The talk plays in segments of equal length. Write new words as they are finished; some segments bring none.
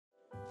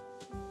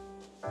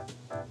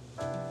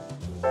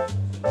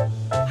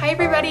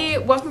everybody,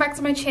 welcome back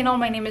to my channel.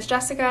 My name is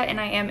Jessica and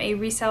I am a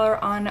reseller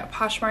on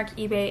Poshmark,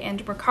 eBay,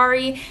 and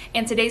Mercari.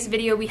 In today's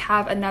video we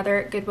have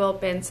another Goodwill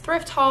Bins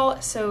Thrift Haul.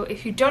 So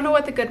if you don't know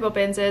what the Goodwill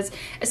Bins is,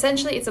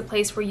 essentially it's a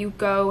place where you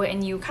go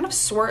and you kind of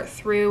sort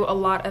through a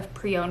lot of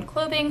pre-owned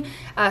clothing.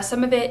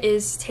 Some of it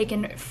is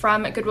taken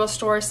from Goodwill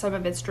stores, some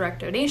of it's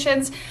direct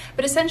donations,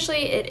 but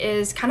essentially it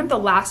is kind of the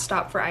last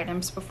stop for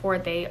items before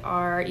they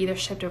are either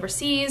shipped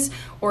overseas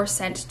or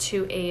sent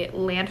to a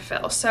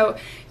landfill. So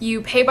you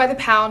pay by the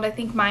pound. I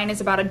think mine is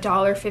about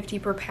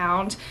 $1.50 per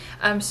pound.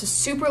 So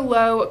super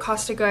low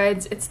cost of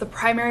goods. It's the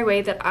primary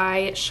way that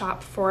I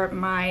shop for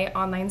my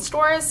online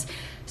stores.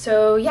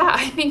 So yeah,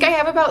 I think I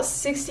have about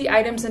 60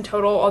 items in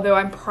total, although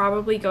I'm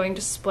probably going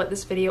to split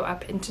this video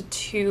up into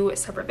two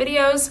separate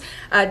videos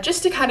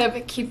just to kind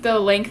of keep the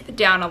length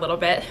down a little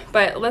bit.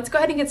 But let's go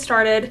ahead and get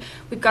started.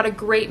 We've got a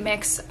great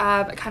mix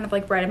of kind of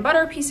like bread and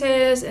butter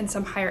pieces and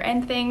some higher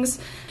end things.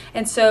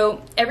 And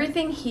so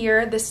everything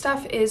here, this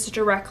stuff is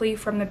directly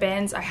from the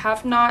bins. I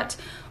have not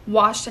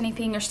washed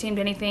anything or steamed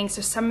anything, so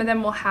some of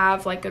them will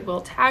have like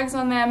Goodwill tags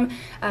on them.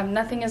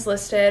 Nothing is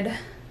listed.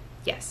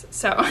 Yes,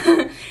 so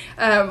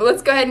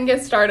let's go ahead and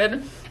get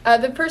started.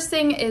 The first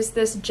thing is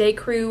this J.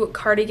 Crew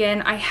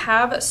cardigan. I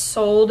have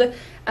sold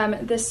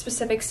this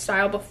specific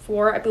style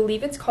before. I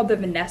believe it's called the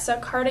Vanessa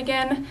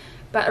cardigan,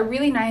 but a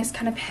really nice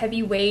kind of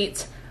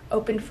heavyweight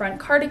open front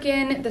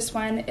cardigan. This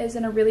one is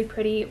in a really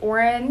pretty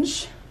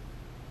orange.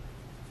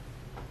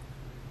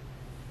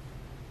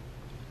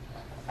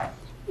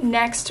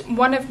 Next,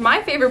 one of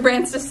my favorite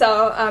brands to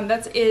sell,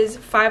 that is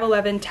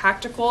 511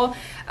 Tactical.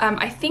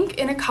 I think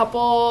in a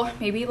couple,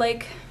 maybe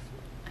like,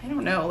 I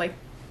don't know, like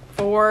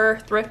 4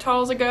 thrift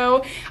hauls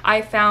ago,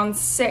 I found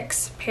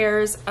 6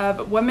 pairs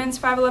of women's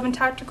 511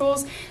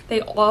 Tacticals.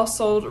 They all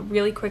sold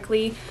really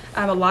quickly.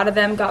 A lot of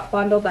them got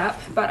bundled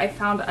up, but I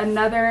found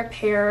another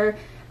pair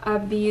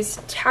of these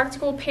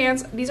tactical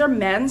pants. These are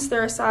men's.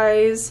 They're a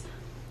size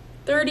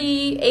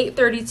 38,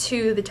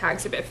 32. The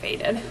tag's a bit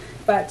faded,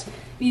 but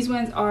these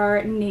ones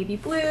are navy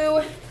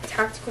blue,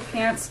 tactical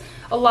pants.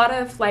 A lot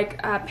of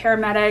like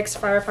paramedics,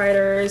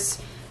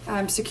 firefighters,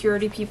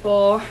 security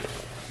people,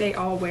 they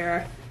all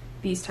wear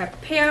these type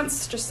of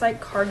pants, just like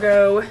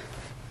cargo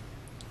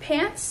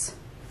pants.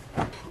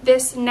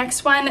 This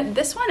next one,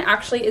 this one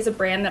actually is a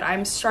brand that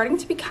I'm starting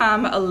to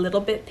become a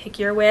little bit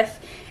pickier with,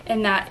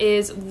 and that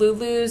is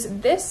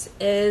Lulu's. This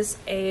is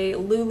a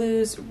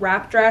Lulu's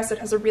wrap dress. It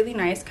has a really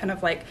nice kind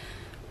of like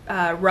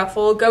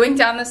ruffle going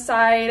down the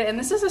side, and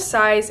this is a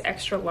size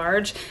extra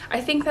large. I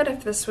think that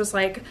if this was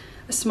like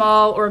a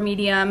small or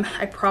medium,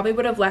 I probably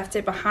would have left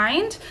it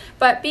behind,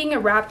 but being a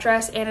wrap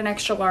dress and an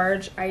extra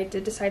large, I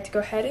did decide to go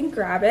ahead and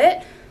grab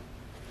it.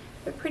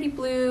 The pretty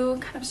blue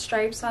kind of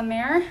stripes on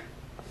there,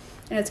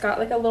 and it's got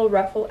like a little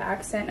ruffle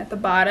accent at the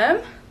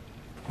bottom.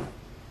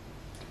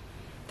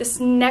 This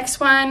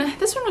next one,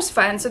 this one was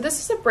fun. So this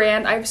is a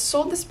brand, I've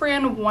sold this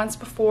brand once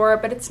before,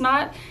 but it's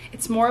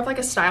more of like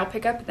a style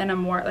pickup than a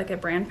more like a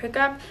brand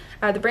pickup.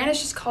 The brand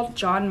is just called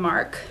John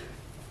Mark.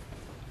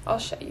 I'll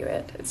show you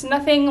it. It's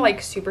nothing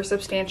like super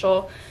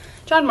substantial,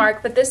 John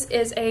Mark, but this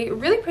is a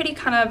really pretty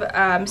kind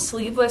of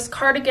sleeveless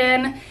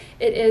cardigan.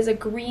 It is a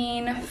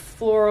green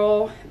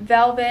floral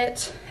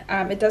velvet.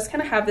 It does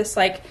kind of have this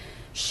like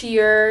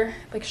sheer,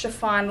 like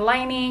chiffon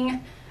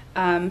lining,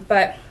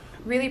 but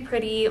really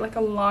pretty, like a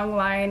long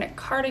line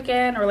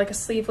cardigan or like a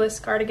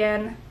sleeveless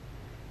cardigan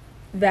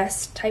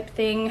vest type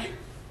thing.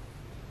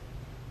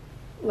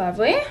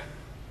 Lovely.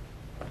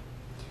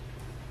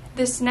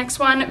 This next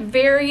one,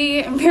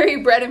 very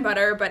bread and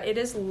butter, but it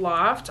is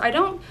loft. I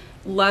don't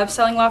love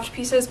selling loft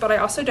pieces, but I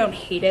also don't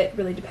hate it,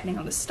 really depending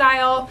on the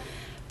style.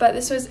 But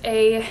this was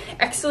a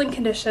excellent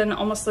condition,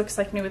 almost looks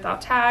like new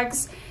without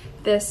tags.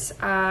 This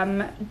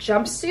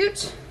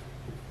jumpsuit,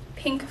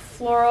 pink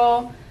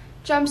floral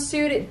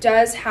jumpsuit. It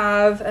does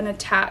have an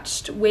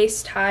attached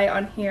waist tie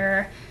on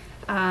here,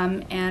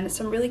 and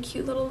some really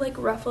cute little like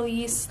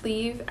ruffly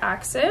sleeve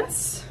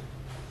accents.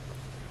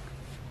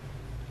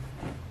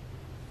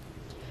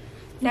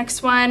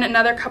 Next one,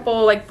 another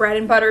couple like bread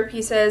and butter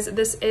pieces.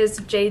 This is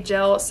J.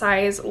 Jill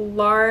size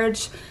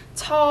large,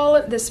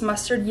 tall, this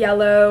mustard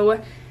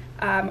yellow.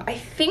 I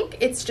think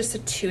it's just a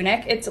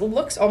tunic. It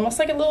looks almost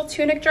like a little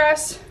tunic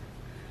dress,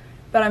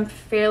 but I'm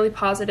fairly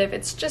positive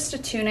it's just a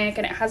tunic,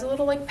 and it has a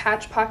little like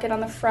patch pocket on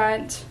the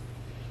front.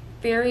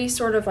 Very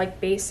sort of like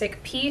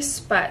basic piece,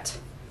 but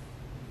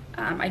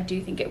I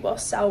do think it will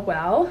sell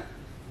well.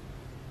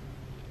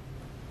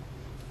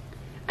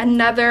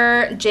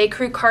 Another J.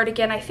 Crew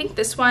cardigan. I think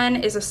this one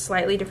is a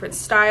slightly different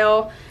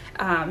style,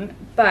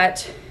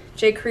 but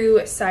J.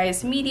 Crew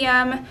size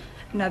medium.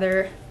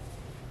 Another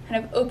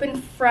kind of open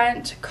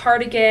front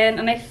cardigan,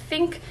 and I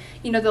think,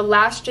 you know, the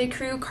last J.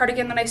 Crew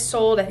cardigan that I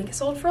sold, I think it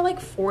sold for like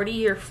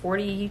 $40 or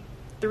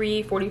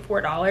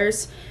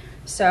 $44.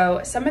 So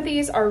some of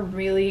these are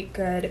really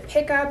good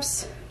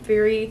pickups,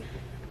 very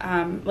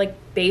like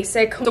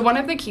basic. So one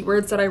of the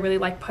keywords that I really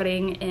like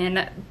putting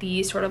in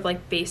the sort of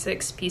like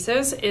basics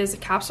pieces is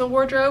capsule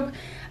wardrobe,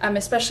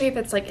 especially if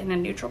it's like in a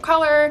neutral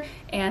color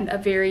and a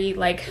very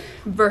like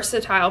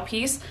versatile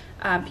piece.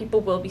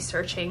 People will be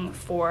searching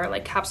for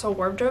like capsule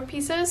wardrobe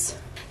pieces.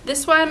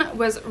 This one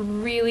was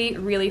really,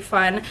 really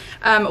fun.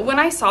 When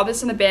I saw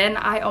this in the bin,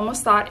 I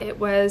almost thought it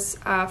was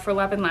for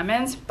Love and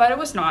Lemons, but it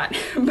was not.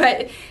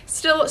 But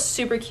still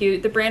super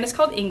cute. The brand is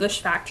called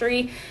English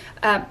Factory.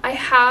 I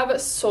have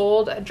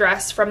sold a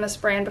dress from this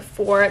brand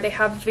before. They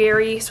have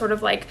very sort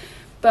of like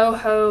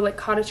boho, like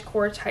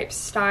cottagecore type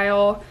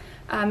style.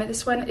 And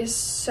this one is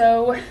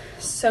so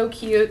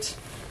cute.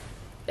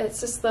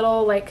 It's this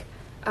little like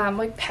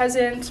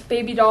peasant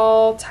baby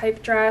doll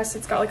type dress.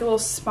 It's got like a little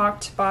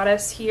smocked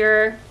bodice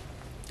here.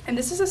 And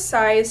this is a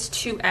size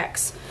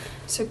 2X.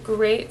 So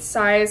great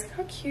size.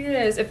 How cute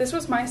it is. If this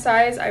was my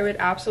size, I would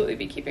absolutely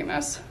be keeping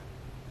this.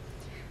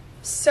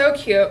 So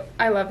cute.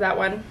 I love that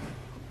one.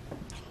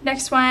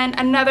 Next one,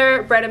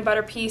 another bread and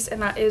butter piece,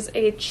 and that is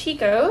a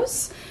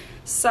Chico's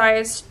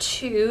size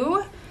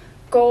 2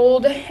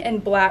 gold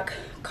and black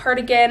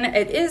cardigan.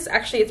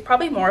 It's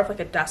probably more of like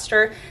a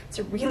duster. It's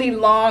a really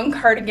long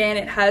cardigan.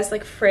 It has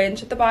like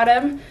fringe at the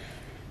bottom,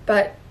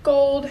 but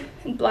gold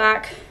and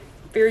black,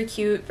 very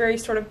cute, very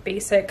sort of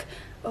basic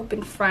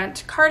open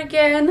front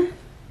cardigan.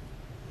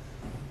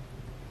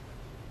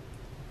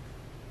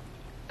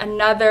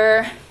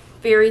 Another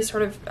very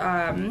sort of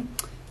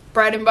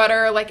bread and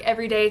butter, like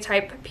everyday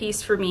type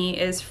piece for me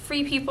is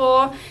Free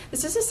People.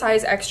 This is a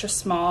size extra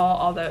small,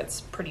 although it's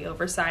pretty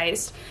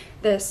oversized.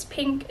 This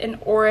pink and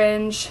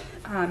orange,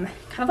 kind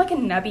of like a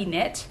nubby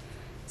knit.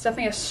 It's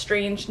definitely a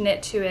strange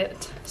knit to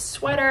it.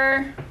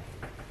 Sweater,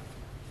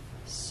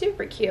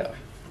 super cute,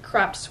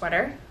 cropped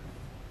sweater.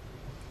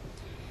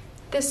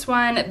 This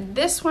one,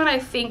 I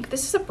think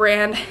this is a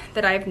brand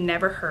that I've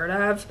never heard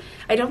of.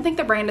 I don't think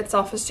the brand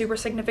itself is super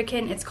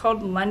significant. It's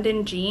called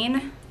London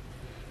Jean.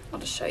 I'll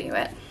just show you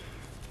it.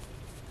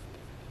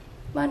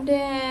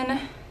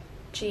 London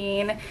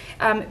Jean.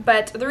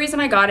 But the reason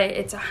I got it,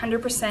 it's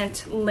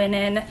 100%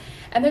 linen,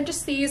 and they're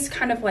just these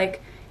kind of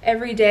like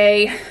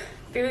everyday,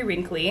 very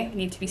wrinkly,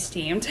 need to be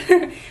steamed,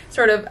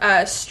 sort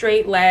of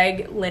straight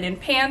leg linen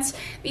pants.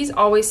 These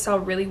always sell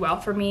really well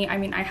for me. I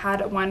mean, I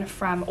had one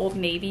from Old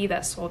Navy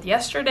that sold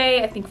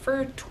yesterday, I think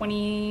for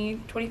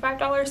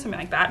 $25, something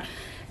like that.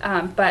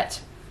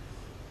 But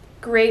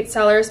great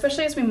seller,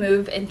 especially as we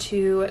move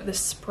into the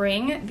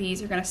spring.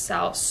 These are gonna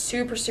sell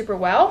super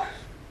well.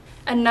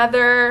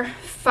 Another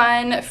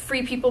fun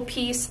Free People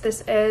piece.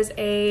 This is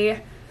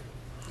a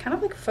kind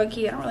of like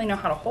funky, I don't really know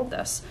how to hold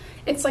this.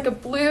 It's like a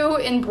blue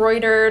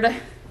embroidered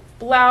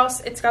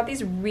blouse. It's got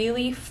these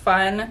really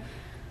fun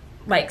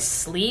like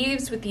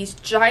sleeves with these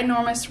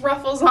ginormous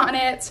ruffles on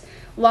it.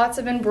 Lots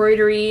of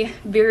embroidery,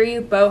 very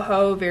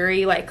boho,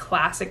 very like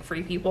classic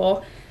Free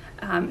People.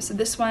 So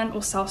this one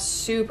will sell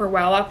super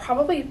well. I'll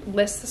probably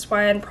list this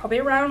one probably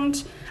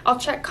around, I'll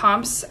check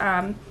comps,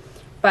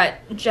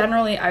 but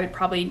generally I would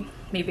probably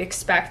maybe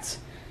expect,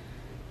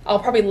 I'll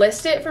probably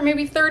list it for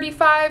maybe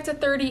 35 to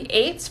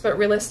 38, but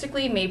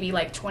realistically maybe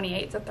like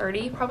 28 to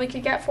 30 probably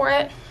could get for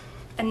it.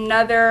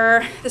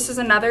 This is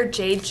another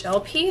Jade Jill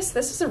piece.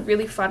 This is a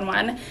really fun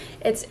one.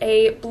 It's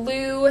a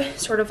blue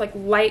sort of like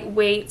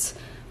lightweight,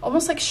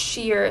 almost like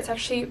sheer. It's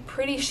actually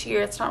pretty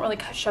sheer. It's not really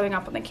showing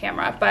up on the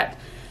camera, but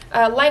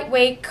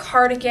lightweight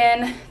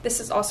cardigan. This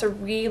is also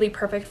really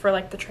perfect for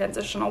like the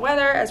transitional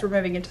weather as we're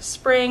moving into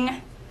spring.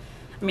 I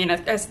mean,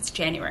 as it's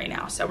January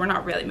now, so we're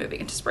not really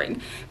moving into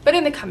spring, but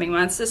in the coming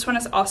months. This one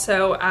is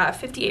also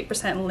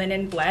 58%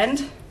 linen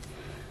blend,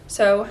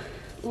 so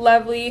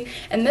lovely.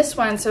 And this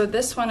one, so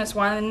this one is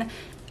one,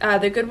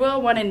 the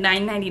Goodwill wanted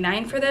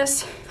 $9.99 for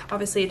this.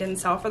 Obviously it didn't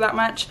sell for that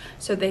much,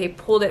 so they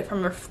pulled it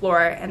from their floor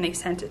and they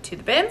sent it to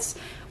the bins,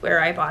 where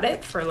I bought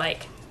it for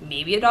like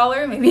maybe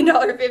 $1, maybe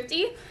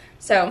 $1.50.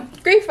 So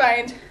great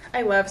find.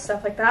 I love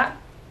stuff like that.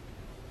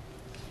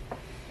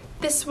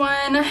 This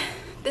one,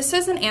 this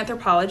is an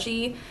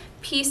Anthropologie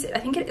piece. I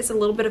think it is a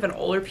little bit of an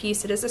older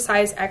piece. It is a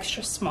size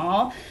extra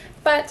small,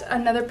 but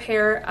another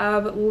pair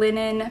of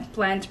linen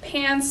blend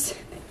pants.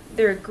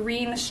 They're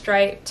green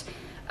striped,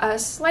 a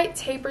slight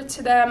taper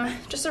to them,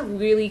 just a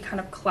really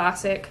kind of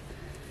classic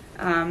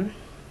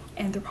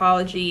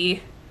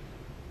Anthropologie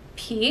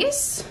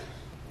piece.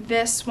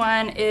 This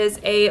one is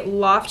a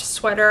loft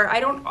sweater. I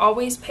don't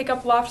always pick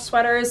up loft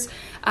sweaters,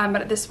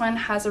 but this one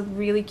has a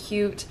really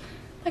cute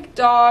like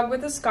dog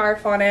with a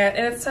scarf on it,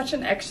 and it's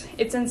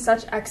in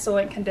such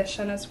excellent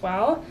condition as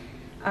well.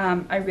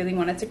 I really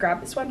wanted to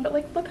grab this one, but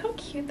like look how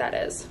cute that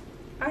is.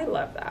 I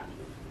love that.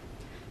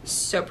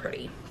 So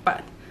pretty.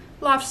 But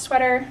loft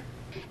sweater.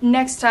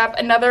 Next up,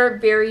 another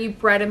very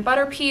bread and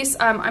butter piece.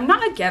 I'm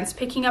not against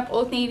picking up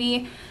Old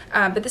Navy,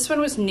 but this one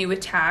was new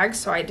with tags,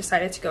 so I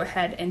decided to go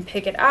ahead and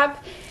pick it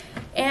up.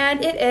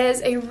 And it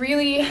is a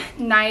really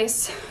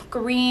nice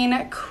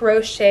green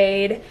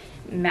crocheted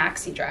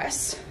maxi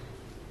dress.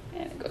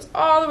 And it goes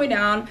all the way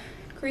down,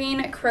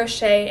 green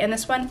crochet, and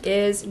this one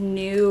is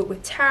new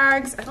with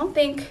tags. I don't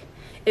think,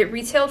 It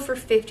retailed for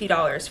 $50,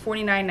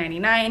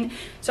 $49.99.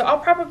 So I'll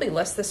probably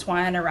list this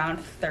one around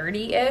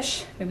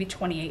 30-ish, maybe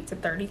 28 to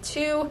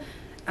 32,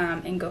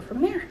 and go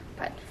from there.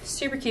 But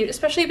super cute,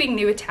 especially being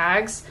new with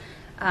tags.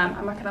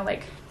 I'm not gonna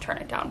like turn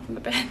it down from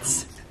the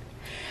bins.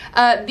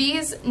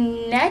 These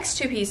next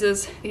two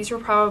pieces, these were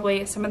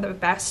probably some of the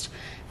best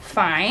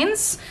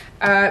finds.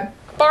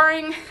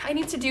 Barring, I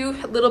need to do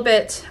a little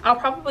bit, I'll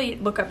probably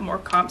look up more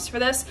comps for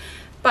this,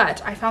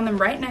 but I found them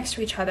right next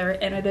to each other,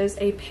 and it is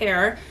a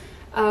pair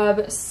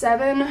of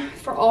 7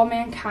 For All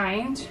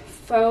Mankind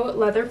faux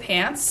leather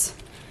pants,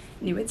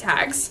 new with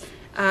tags.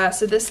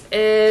 So this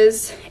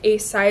is a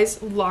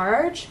size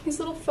large, these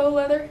little faux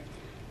leather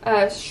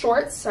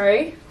shorts,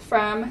 sorry,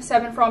 from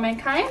 7 For All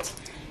Mankind.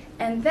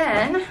 And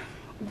then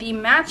the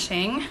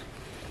matching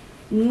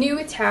new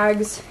with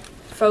tags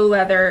faux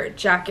leather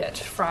jacket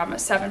from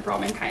 7 For All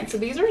Mankind. So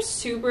these are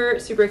super,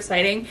 super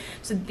exciting.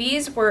 So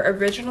these were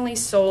originally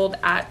sold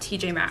at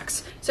TJ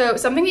Maxx. So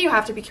something that you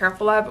have to be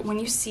careful of when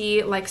you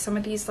see like some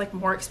of these like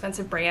more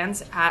expensive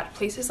brands at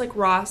places like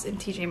Ross and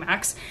TJ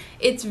Maxx,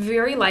 it's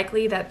very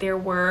likely that there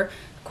were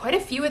quite a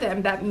few of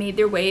them that made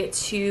their way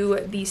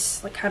to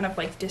these like kind of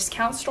like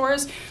discount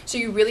stores. So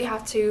you really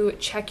have to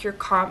check your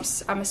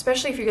comps,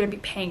 especially if you're going to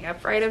be paying up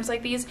for items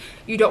like these.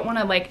 You don't want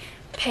to like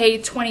pay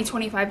 $20,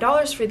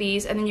 $25 for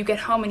these and then you get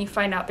home and you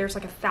find out there's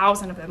like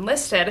 1,000 of them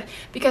listed,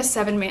 because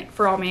 7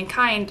 For All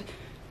Mankind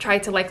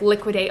tried to like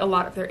liquidate a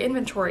lot of their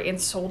inventory and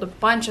sold a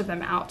bunch of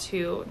them out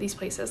to these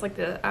places like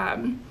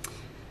the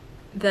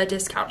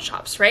discount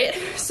shops, right?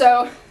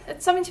 So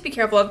it's something to be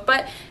careful of,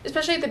 but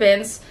especially at the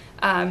bins,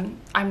 I'm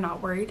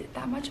not worried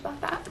that much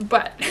about that.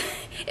 But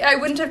I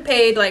wouldn't have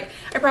paid, like,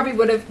 I probably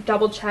would have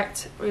double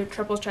checked or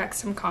triple checked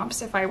some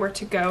comps if I were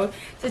to go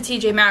to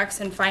TJ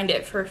Maxx and find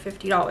it for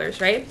 $50,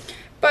 right?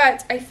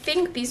 But I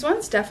think these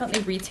ones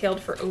definitely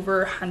retailed for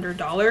over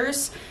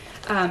 $100.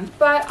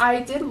 But I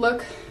did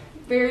look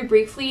very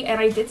briefly, and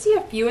I did see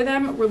a few of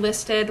them were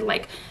listed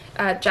like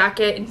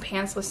jacket and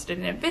pants listed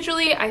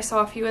individually. I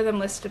saw a few of them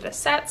listed as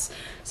sets,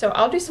 so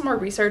I'll do some more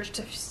research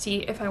to see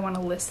if I want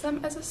to list them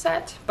as a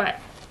set, but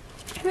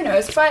who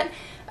knows. But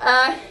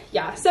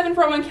yeah, 7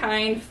 For All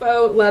Mankind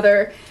faux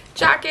leather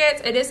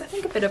jacket. It is, I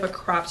think, a bit of a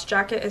cropped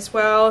jacket as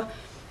well.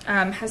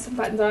 Has some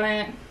buttons on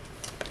it.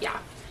 Yeah,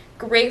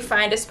 great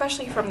find,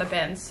 especially from the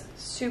bins.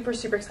 Super,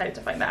 super excited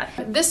to find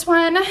that. This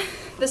one,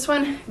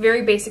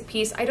 very basic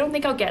piece. I don't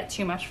think I'll get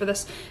too much for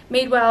this.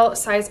 Madewell,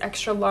 size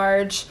extra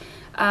large.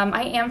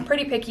 I am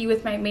pretty picky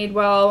with my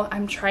Madewell.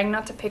 I'm trying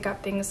not to pick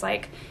up things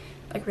like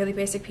really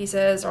basic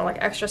pieces or like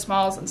extra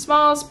smalls and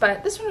smalls,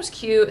 but this one was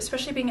cute,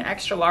 especially being an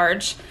extra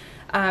large.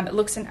 It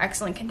looks in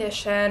excellent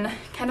condition,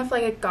 kind of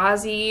like a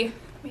gauzy,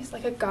 it's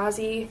like a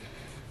gauzy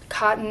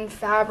cotton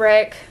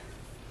fabric,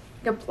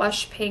 like a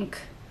blush pink.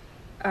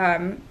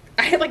 I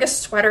had like a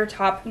sweater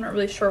top. I'm not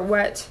really sure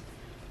what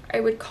I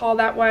would call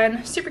that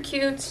one. Super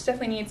cute,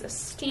 definitely needs a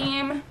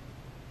steam.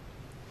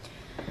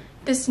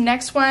 This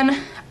next one,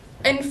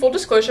 in full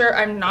disclosure,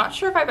 I'm not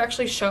sure if I've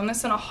actually shown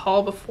this in a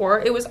haul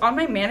before. It was on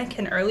my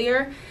mannequin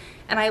earlier,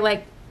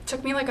 and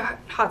took me like a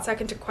hot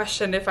second to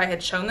question if I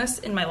had shown this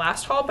in my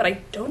last haul, but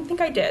I don't think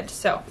I did,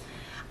 so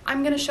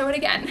I'm gonna show it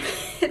again.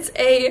 It's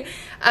a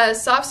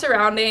soft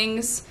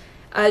surroundings,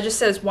 just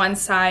says one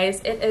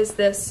size. It is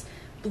this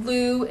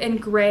blue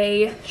and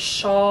gray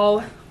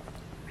shawl.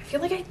 I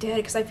feel like I did,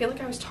 because I feel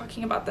like I was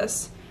talking about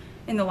this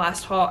in the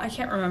last haul. I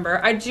can't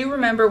remember. I do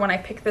remember when I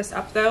picked this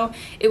up though,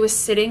 it was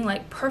sitting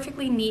like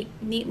perfectly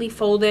neatly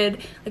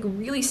folded, like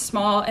really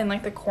small in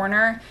like the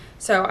corner.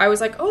 So I was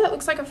like, oh, that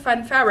looks like a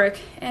fun fabric,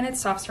 and it's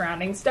soft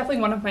surroundings.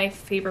 Definitely one of my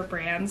favorite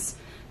brands,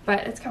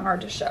 but it's kind of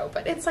hard to show.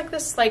 But it's like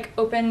this like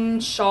open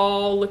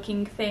shawl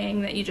looking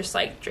thing that you just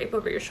like drape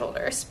over your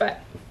shoulders,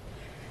 but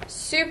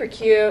super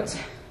cute,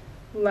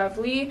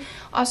 lovely.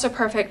 Also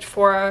perfect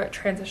for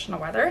transitional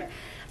weather.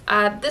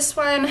 This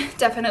one,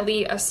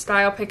 definitely a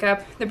style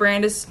pickup. The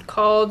brand is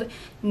called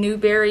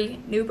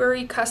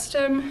Newbury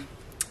Custom.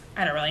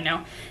 I don't really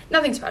know.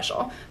 Nothing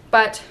special,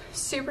 but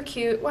super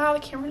cute. Wow, the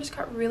camera just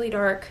got really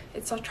dark.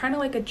 It's trying to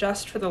like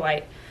adjust for the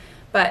light.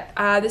 But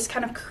this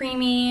kind of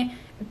creamy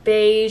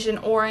beige and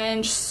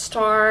orange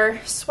star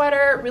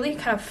sweater, really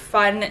kind of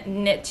fun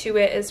knit to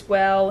it as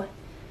well.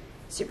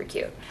 Super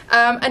cute.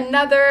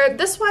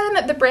 This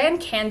one, the brand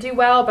can do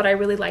well, but I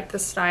really like the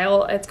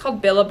style. It's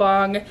called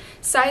Billabong,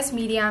 size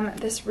medium.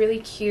 This really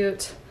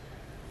cute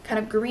kind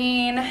of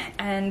green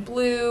and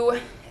blue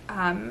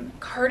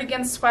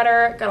cardigan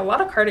sweater. Got a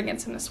lot of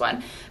cardigans in this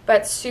one,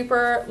 but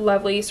super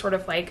lovely, sort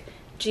of like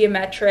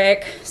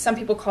geometric. Some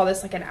people call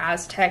this like an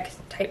Aztec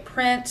type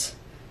print,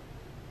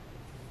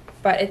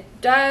 but it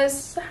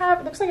does have,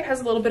 it looks like it has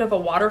a little bit of a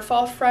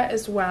waterfall front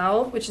as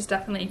well, which is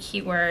definitely a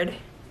keyword. Let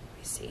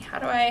me see,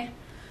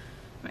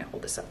 let me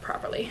hold this up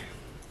properly.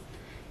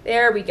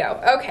 There we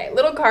go. Okay,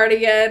 little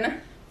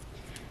cardigan,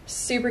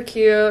 super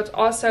cute.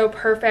 Also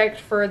perfect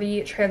for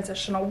the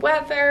transitional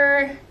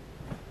weather.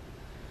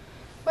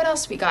 What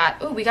else we got?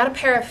 Oh, we got a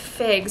pair of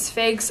Figs.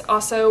 Figs,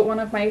 also one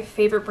of my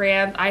favorite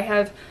brands. I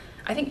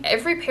I think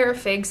every pair of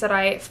figs that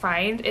I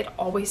find, it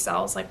always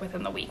sells like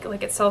within the week.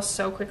 Like it sells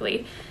so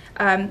quickly.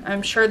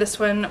 I'm sure this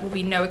one will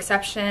be no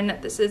exception.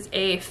 This is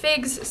a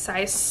figs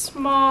size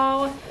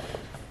small.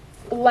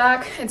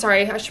 And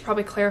sorry, I should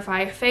probably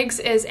clarify. Figs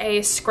is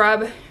a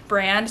scrub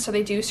brand, so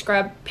they do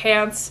scrub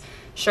pants,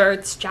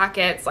 shirts,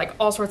 jackets, like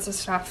all sorts of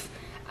stuff.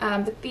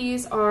 But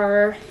these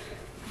are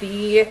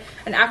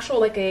an actual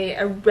like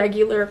a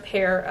regular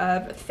pair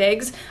of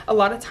figs. A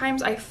lot of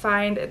times I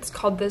find it's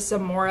called the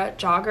Zamora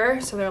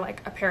jogger, so they're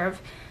like a pair of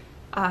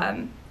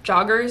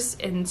joggers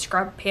in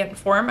scrub pant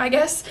form, I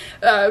guess.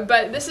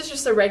 But this is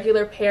just a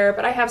regular pair,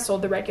 but I have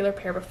sold the regular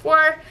pair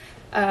before.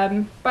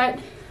 But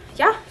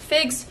yeah,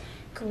 figs,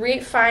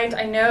 great find.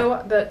 I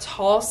know the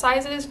tall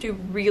sizes do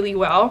really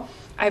well.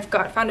 I've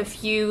found a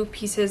few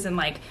pieces in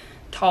like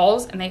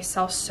talls and they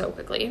sell so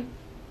quickly.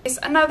 It's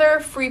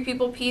another Free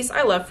People piece.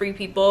 I love Free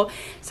People.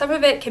 Some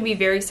of it can be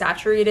very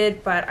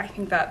saturated, but I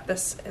think that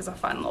this is a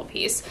fun little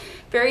piece.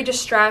 Very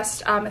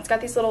distressed. It's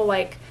got these little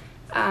like,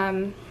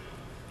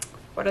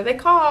 what are they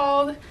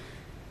called?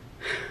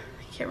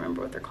 I can't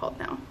remember what they're called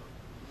now.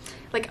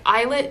 Like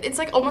eyelet, it's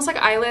like almost like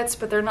eyelets,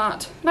 but they're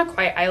not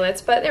quite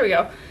eyelets, but there we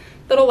go.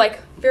 Little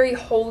like very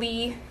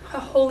holy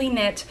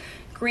knit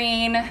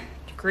green,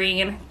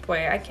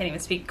 boy, I can't even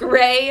speak,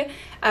 gray,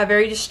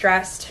 very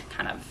distressed,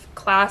 kind of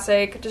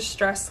classic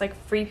distressed like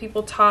Free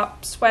People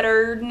top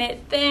sweater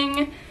knit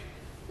thing.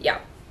 Yeah,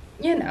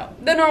 you know,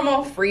 the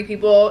normal Free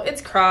People.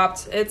 It's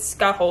cropped, it's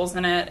got holes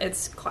in it,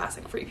 it's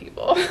classic Free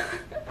People.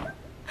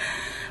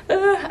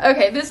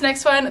 Okay, this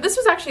next one, this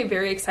was actually a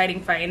very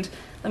exciting find.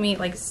 Let me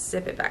like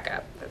zip it back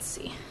up. Let's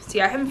see.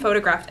 See, I haven't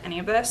photographed any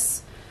of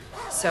this,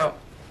 so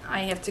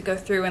I have to go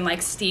through and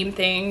like steam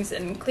things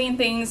and clean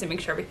things and make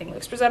sure everything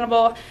looks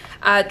presentable.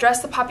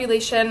 Dress the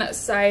population,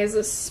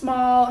 size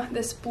small.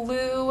 This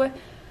blue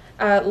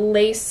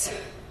lace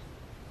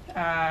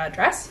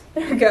dress,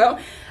 there we go,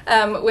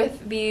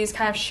 with these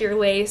kind of sheer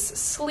lace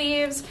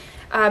sleeves.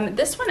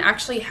 This one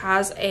actually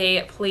has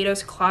a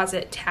Plato's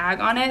Closet tag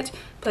on it.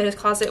 Plato's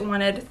Closet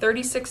wanted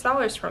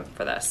 $36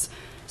 for this.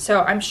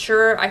 So I'm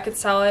sure I could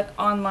sell it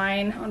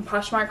online on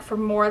Poshmark for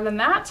more than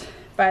that,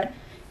 but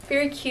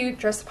very cute.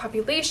 Dress the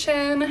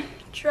population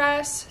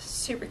dress,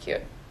 super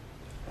cute.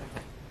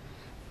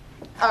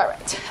 All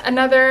right,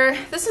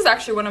 this is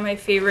actually one of my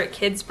favorite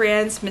kids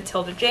brands,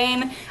 Matilda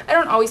Jane. I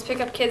don't always pick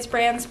up kids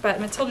brands,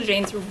 but Matilda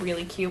Jane's a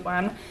really cute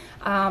one.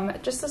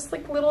 Just this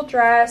like little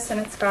dress,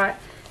 and it's got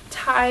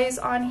ties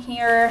on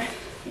here.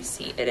 Let me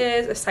see, it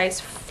is a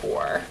size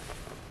 4.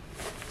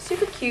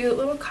 Super cute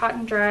little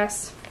cotton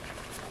dress.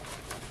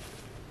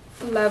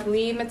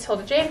 Lovely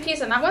Matilda Jane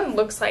piece, and that one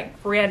looks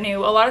like brand new.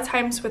 A lot of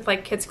times with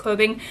like kids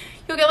clothing,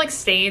 you'll get like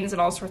stains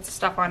and all sorts of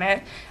stuff on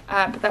it,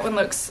 but that one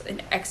looks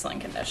in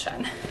excellent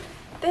condition.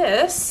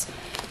 This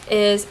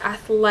is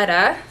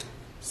Athleta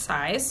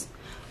size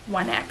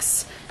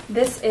 1X.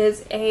 This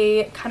is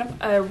a kind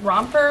of a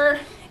romper,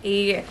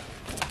 a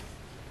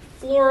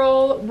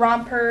floral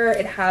romper.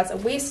 It has a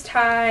waist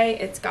tie,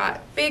 it's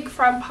got big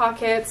front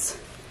pockets,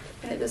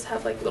 and it does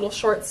have like little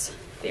shorts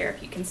there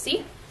if you can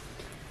see.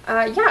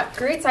 Yeah,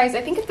 great size.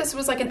 I think if this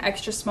was like an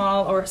extra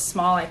small or a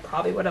small, I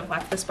probably would have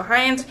left this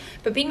behind.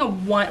 But being a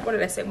what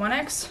did I say,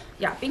 1X?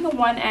 Yeah, being a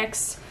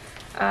 1X,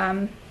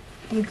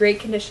 in great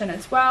condition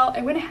as well.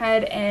 I went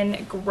ahead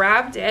and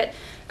grabbed it.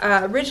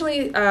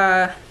 Originally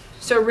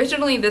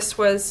this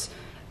was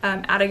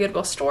at a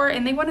Goodwill store,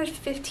 and they wanted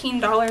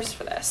 $15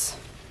 for this.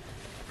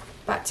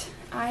 But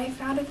I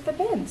found it at the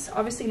bins.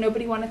 Obviously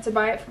nobody wanted to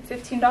buy it for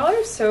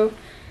 $15, so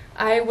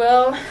I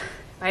will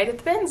buy it at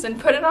the bins and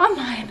put it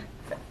online.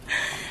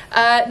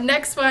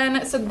 Next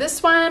one, so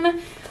this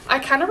one I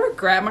kind of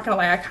regret, I'm not gonna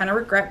lie, I kind of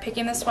regret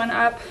picking this one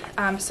up.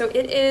 So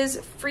it is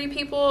Free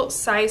People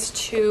size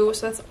 2,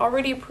 so that's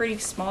already a pretty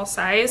small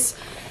size,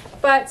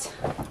 but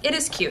it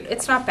is cute.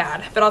 It's not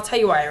bad, but I'll tell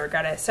you why I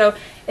regret it. So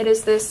it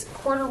is this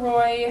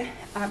corduroy,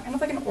 kind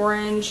of like an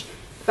orange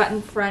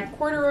button front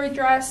corduroy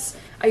dress.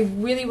 I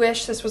really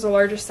wish this was a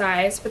larger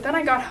size, but then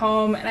I got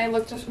home and I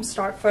looked at some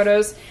stock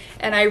photos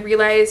and I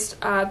realized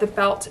the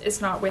belt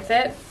is not with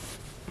it.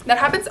 That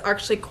happens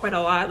actually quite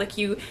a lot. Like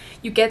you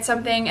get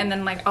something and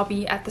then like I'll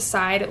be at the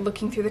side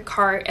looking through the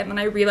cart, and then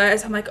I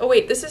realize, I'm like, oh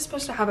wait, this is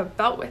supposed to have a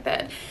belt with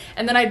it.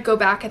 And then I'd go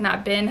back and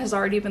that bin has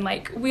already been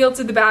like wheeled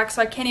to the back,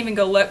 so I can't even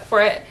go look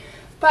for it.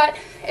 But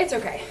it's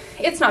okay.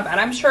 It's not bad.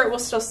 I'm sure it will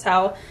still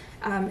sell.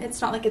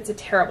 It's not like it's a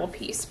terrible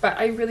piece, but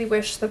I really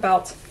wish the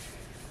belt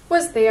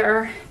was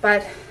there.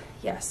 But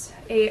yes,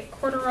 a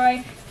corduroy.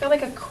 I feel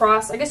like a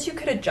cross. I guess you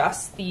could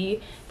adjust the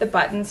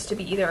buttons to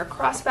be either a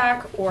cross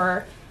back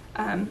or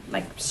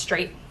like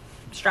straight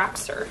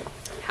straps or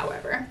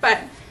however.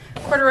 But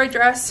corduroy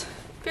dress,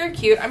 very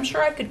cute. I'm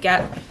sure I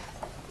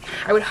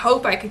would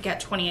hope I could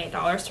get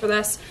 $28 for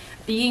this.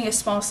 Being a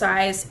small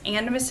size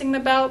and missing the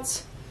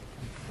belt,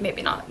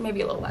 maybe not,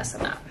 maybe a little less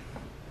than that.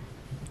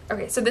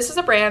 Okay, so this is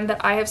a brand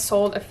that I have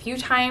sold a few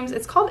times.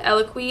 It's called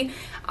Eloquii.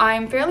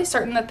 I'm fairly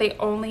certain that they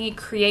only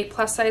create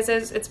plus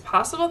sizes. It's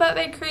possible that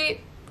they create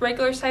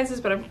regular sizes,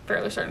 but I'm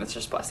fairly certain it's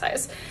just plus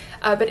size.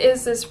 But it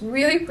is this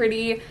really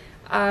pretty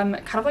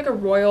kind of like a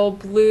royal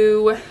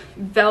blue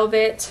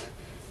velvet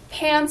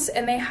pants,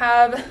 and they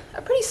have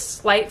a pretty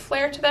slight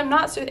flare to them,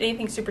 not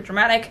anything super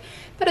dramatic,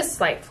 but a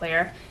slight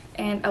flare,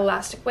 and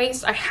elastic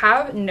waist. I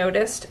have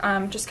noticed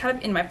just kind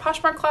of in my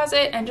Poshmark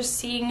closet and just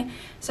seeing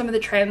some of the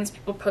trends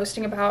people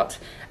posting about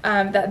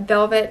that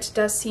velvet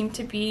does seem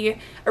to be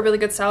a really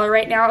good seller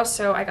right now.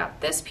 So I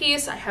got this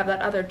piece, I have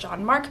that other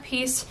John Mark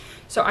piece,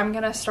 so I'm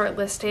gonna start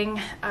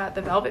listing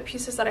the velvet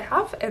pieces that I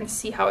have and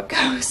see how it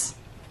goes.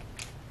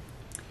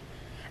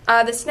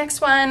 This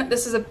next one,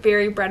 this is a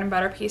very bread and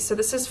butter piece. So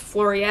this is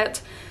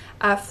Floriette.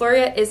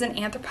 Floriette is an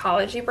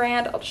Anthropologie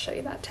brand. I'll just show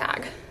you that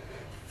tag.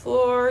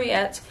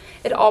 Floriette.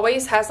 It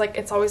always has like,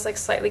 it's always like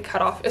slightly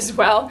cut off as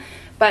well.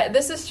 But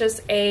this is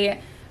just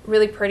a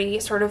really pretty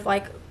sort of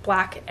like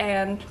black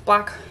and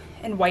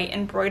white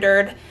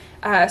embroidered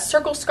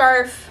circle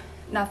scarf.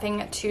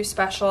 Nothing too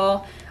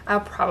special. I'll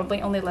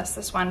probably only list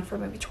this one for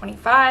maybe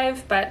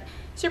 $25, but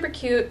super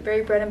cute,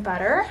 very bread and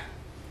butter.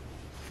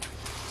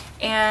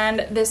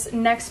 And this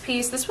next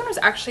piece, this one was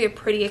actually a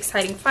pretty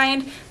exciting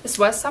find. This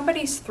was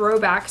somebody's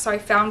throwback, so I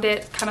found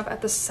it kind of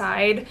at the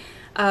side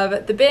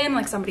of the bin,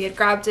 like somebody had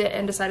grabbed it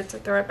and decided to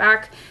throw it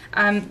back.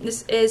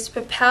 This is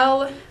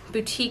Papel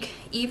Boutique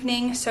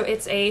Evening, so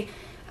it's a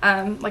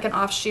like an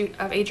offshoot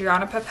of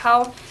Adriana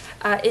Papel.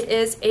 It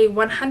is a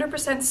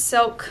 100%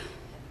 silk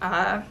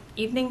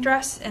evening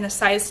dress in a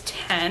size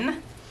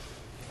 10.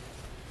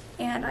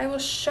 And I will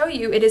show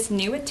you, it is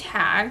new with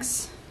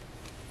tags.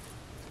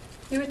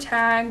 New with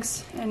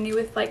tags and new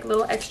with like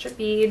little extra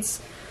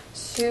beads.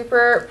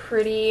 Super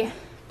pretty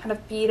kind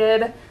of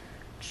beaded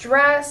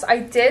dress. I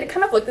did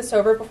kind of look this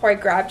over before I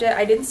grabbed it.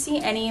 I didn't see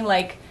any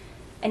like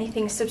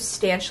anything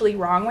substantially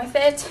wrong with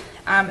it.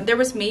 There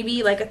was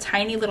maybe like a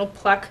tiny little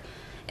pluck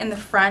in the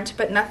front,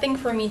 but nothing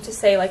for me to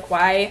say like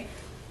why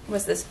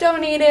was this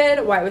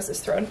donated, why was this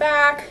thrown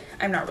back.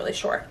 I'm not really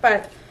sure,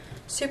 but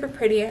super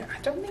pretty. I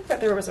don't think that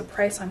there was a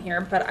price on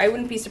here, but I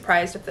wouldn't be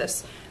surprised if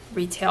this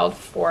retailed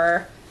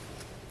for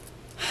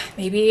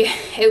maybe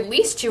at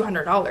least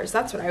 $200.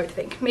 That's what I would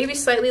think. Maybe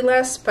slightly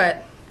less,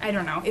 but I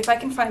don't know. If I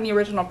can find the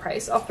original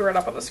price, I'll throw it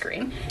up on the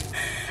screen.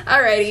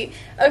 Alrighty.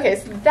 Okay,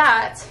 so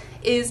that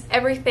is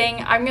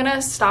everything. I'm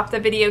gonna stop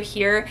the video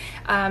here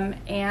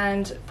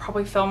and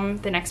probably film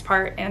the next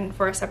part and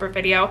for a separate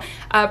video.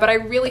 But I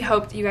really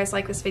hope that you guys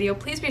like this video.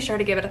 Please be sure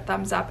to give it a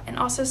thumbs up and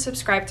also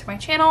subscribe to my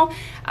channel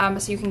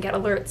so you can get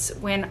alerts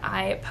when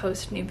I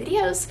post new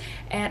videos.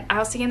 And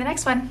I'll see you in the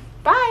next one.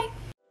 Bye!